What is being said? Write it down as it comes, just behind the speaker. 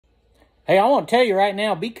Hey, I want to tell you right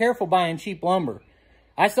now, be careful buying cheap lumber.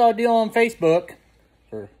 I saw a deal on Facebook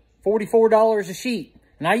for $44 a sheet,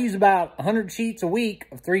 and I use about 100 sheets a week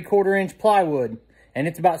of 3/4 inch plywood, and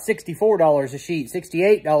it's about $64 a sheet,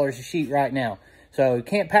 $68 a sheet right now. So you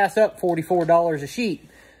can't pass up $44 a sheet.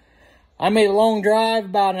 I made a long drive,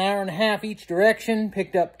 about an hour and a half each direction,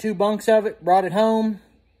 picked up 2 bunks of it, brought it home.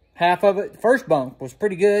 Half of it, the first bunk was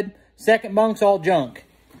pretty good. Second bunk's all junk.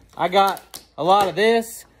 I got a lot of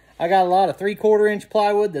this. I got a lot of 3/4 inch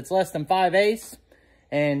plywood that's less than 5/8.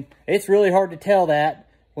 And it's really hard to tell that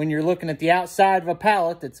when you're looking at the outside of a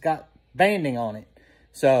pallet that's got banding on it.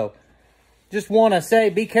 So just want to say,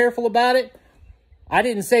 be careful about it. I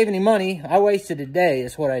didn't save any money. I wasted a day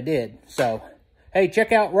is what I did. So, hey,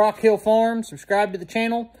 check out Rock Hill Farm. Subscribe to the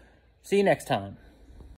channel. See you next time.